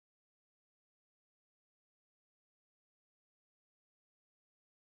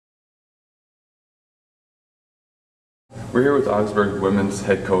We're here with Augsburg women's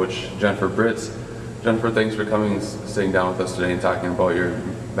head coach, Jennifer Britz. Jennifer, thanks for coming and sitting down with us today and talking about your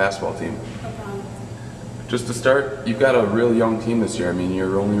basketball team. No problem. Just to start, you've got a real young team this year. I mean,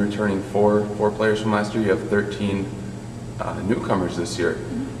 you're only returning four players from last year. You have 13 newcomers this year.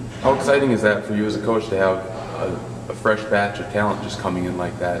 Mm-hmm. How exciting is that for you as a coach to have a fresh batch of talent just coming in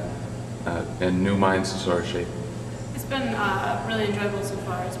like that and new minds to sort of shape? It's been really enjoyable so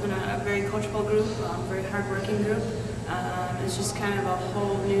far. It's been a very coachable group, very hard-working group. It's just kind of a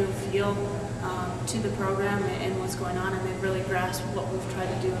whole new feel to the program and what's going on, and they've really grasped what we've tried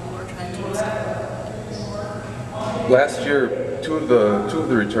to do and what we're trying to instill. Last year, two of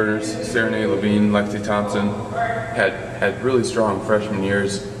the returners, Serenay Levine, Lexi Thompson, had really strong freshman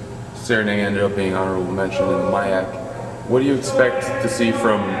years. Serenay ended up being honorable mention in the MIAC. What do you expect to see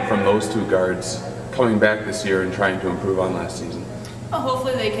from those two guards coming back this year and trying to improve on last season? Well,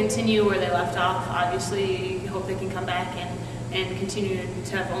 hopefully they continue where they left off. Obviously, hope they can come back and continue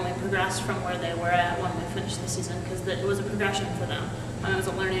to have only progressed from where they were at when they finished the season, because it was a progression for them. It was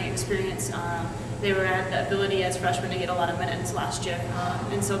a learning experience. They were at the ability as freshmen to get a lot of minutes last year.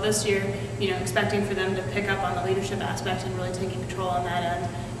 And so this year, expecting for them to pick up on the leadership aspect and really taking control on that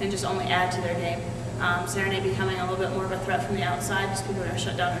end and just only add to their game. Serenay becoming a little bit more of a threat from the outside, just people are going to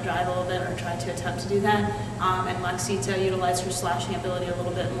shut down her drive a little bit or try to attempt to do that. And Lexi to utilize her slashing ability a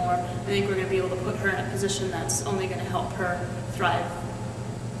little bit more. I think we're going to be able to put her in a position that's only going to help her thrive.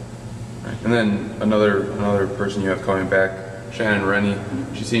 Right. And then another person you have coming back, Shannon Rennie.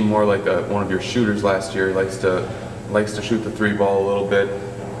 She seemed more like one of your shooters last year. Likes to shoot the three ball a little bit.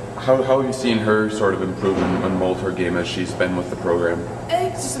 How have you seen her sort of improve and mold her game as she's been with the program? I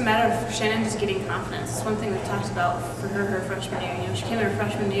think it's just a matter of Shannon just getting confidence. It's one thing we've talked about for her freshman year. She came in her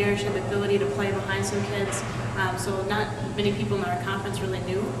freshman year, she had the ability to play behind some kids. So not many people in our conference really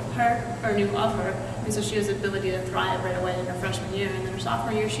knew her or knew of her. And so she has the ability to thrive right away in her freshman year. And then her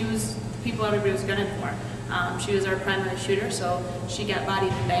sophomore year, she was the people everybody was gunning for. She was our primary shooter, so she got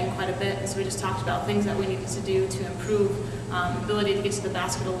bodied and banged quite a bit. And so we just talked about things that we needed to do to improve ability to get to the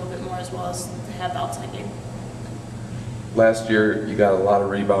basket a little bit more, as well as to have the outside game. Last year, you got a lot of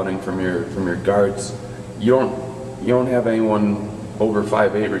rebounding from your guards. You don't have anyone over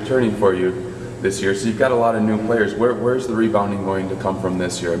 5'8" returning for you this year, so you've got a lot of new players. Where's the rebounding going to come from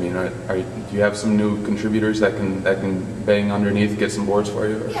this year? I mean, do you have some new contributors that can bang underneath, get some boards for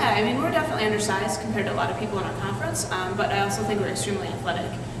you? Yeah, I mean, we're definitely undersized compared to a lot of people in our conference, but I also think we're extremely athletic.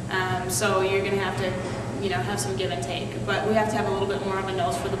 So you're going to have to, have some give and take. But we have to have a little bit more of a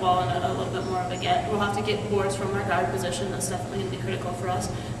nose for the ball and a little bit more of a get. We'll have to get boards from our guard position. That's definitely going to be critical for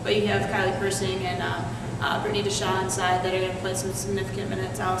us. But you have Kylie Persing and Brittany DeShaw inside that are going to play some significant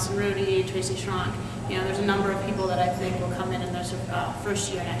minutes. Allison Rudy, Tracy Schronk. There's a number of people that I think will come in their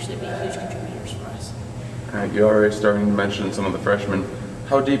first year and actually be huge contributors for us. All right, you're already starting to mention some of the freshmen.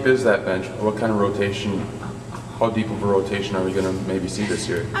 How deep is that bench? What kind of rotation? How deep of a rotation are we going to maybe see this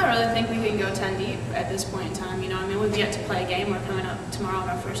year? I really think we can go 10 deep at this point in time. We've yet to play a game. We're coming up tomorrow in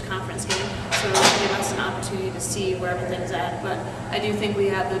our first conference game, so it'll give us an opportunity to see where everything's at. But I do think we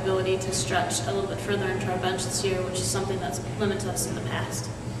have the ability to stretch a little bit further into our bench this year, which is something that's limited us in the past.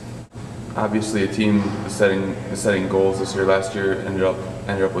 Obviously, a team is setting goals this year. Last year ended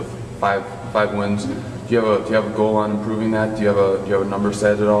up with five wins. Do you have a goal on improving that? Do you have a number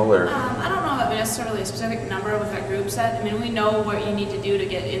set at all, or? I don't know that necessarily a specific number with our group set. We know what you need to do to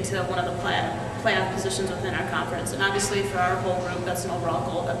get into one of the playoff positions within our conference, and obviously for our whole group, that's an overall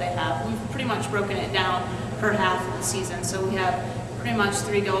goal that they have. We've pretty much broken it down per half of the season, so we have pretty much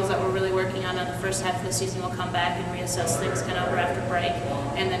 3 goals that we're really working on in the first half of the season. We'll come back and reassess things kind of over after break,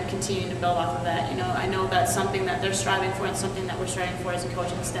 and then continue to build off of that. I know that's something that they're striving for and something that we're striving for as a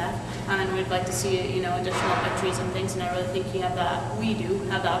coaching staff, and we'd like to see additional victories and things. And I really think we do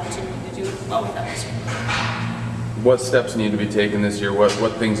have the opportunity to do well with that this year. What steps need to be taken this year?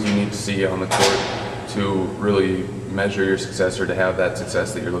 What things do you need to see on the court to really measure your success or to have that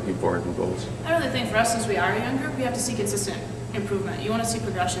success that you're looking for in the goals? I really think for us, since we are a young group, we have to see consistent improvement. You want to see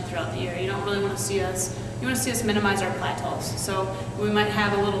progression throughout the year. You don't really want to see us, you want to see us minimize our plateaus. So we might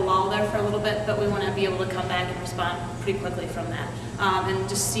have a little lull there for a little bit, but we want to be able to come back and respond pretty quickly from that. And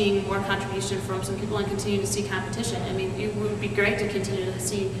just seeing more contribution from some people and continue to see competition. It would be great to continue to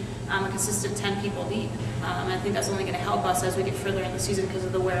see a consistent 10 people deep. And I think that's only going to help us as we get further in the season because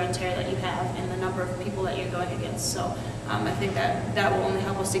of the wear and tear that you have and the number of people that you're going against. So I think that will only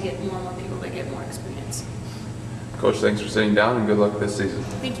help us to get more and more people that get more experience. Coach, thanks for sitting down and good luck this season.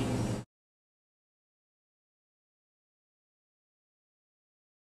 Thank you.